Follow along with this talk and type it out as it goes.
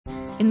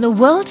In the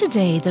world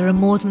today, there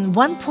are more than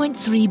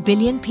 1.3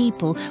 billion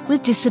people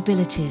with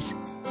disabilities.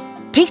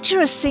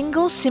 Picture a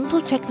single,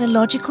 simple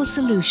technological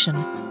solution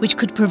which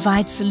could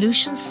provide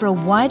solutions for a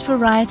wide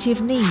variety of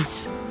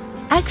needs.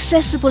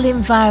 Accessible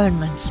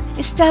environments,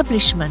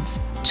 establishments,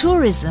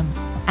 tourism,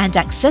 and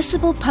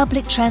accessible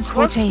public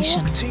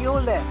transportation. Crosswalk to your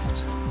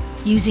left.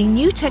 Using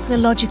new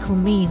technological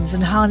means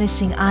and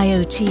harnessing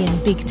IoT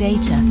and big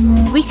data,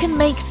 we can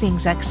make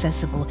things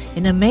accessible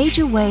in a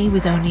major way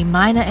with only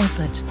minor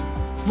effort.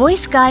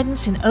 Voice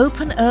guidance in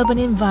open urban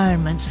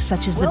environments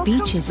such as the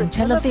beaches in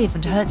Tel Aviv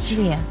and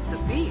Herzliya. The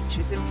beach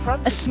is in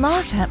front A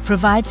smart app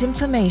provides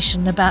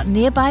information about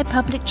nearby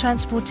public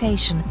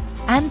transportation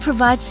and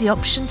provides the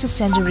option to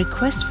send a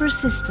request for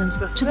assistance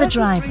to the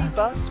driver. The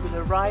bus will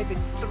arrive in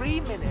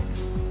 3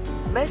 minutes.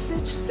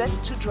 Message sent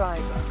to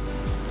driver.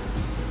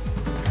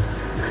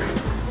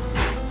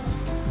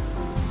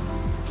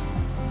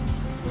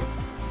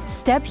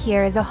 Step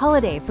Here is a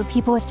holiday for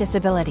people with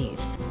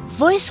disabilities.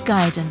 Voice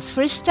guidance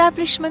for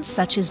establishments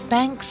such as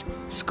banks,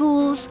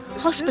 schools,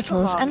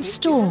 hospitals and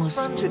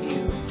stores.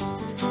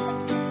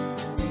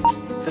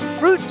 The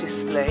fruit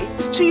display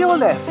is to your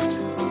left.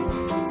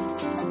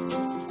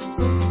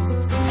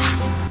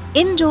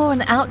 Indoor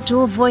and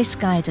outdoor voice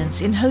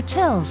guidance in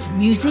hotels,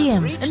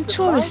 museums and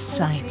tourist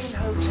sites.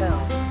 Hotel.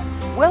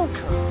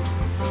 Welcome.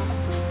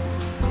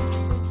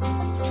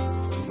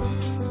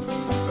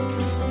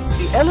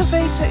 The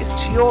elevator is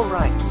to your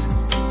right.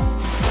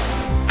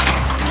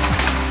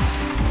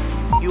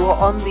 You are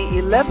on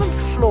the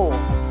 11th floor.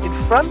 In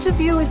front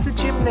of you is the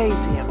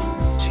gymnasium.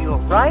 To your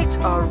right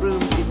are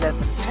rooms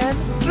 1110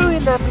 through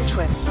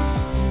 1120.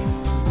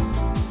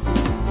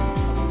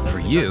 For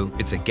you,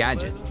 it's a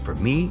gadget. For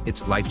me,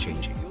 it's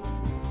life-changing.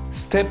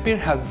 Step Here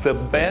has the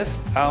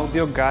best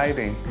audio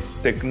guiding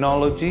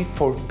technology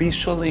for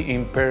visually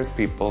impaired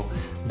people.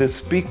 The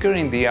speaker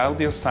in the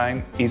audio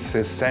sign is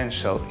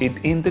essential. It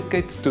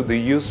indicates to the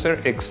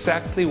user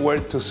exactly where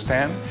to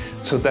stand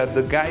so that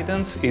the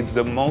guidance is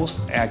the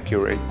most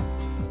accurate.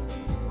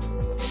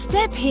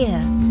 Step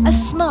Here, a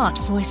smart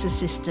voice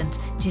assistant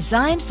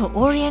designed for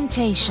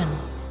orientation.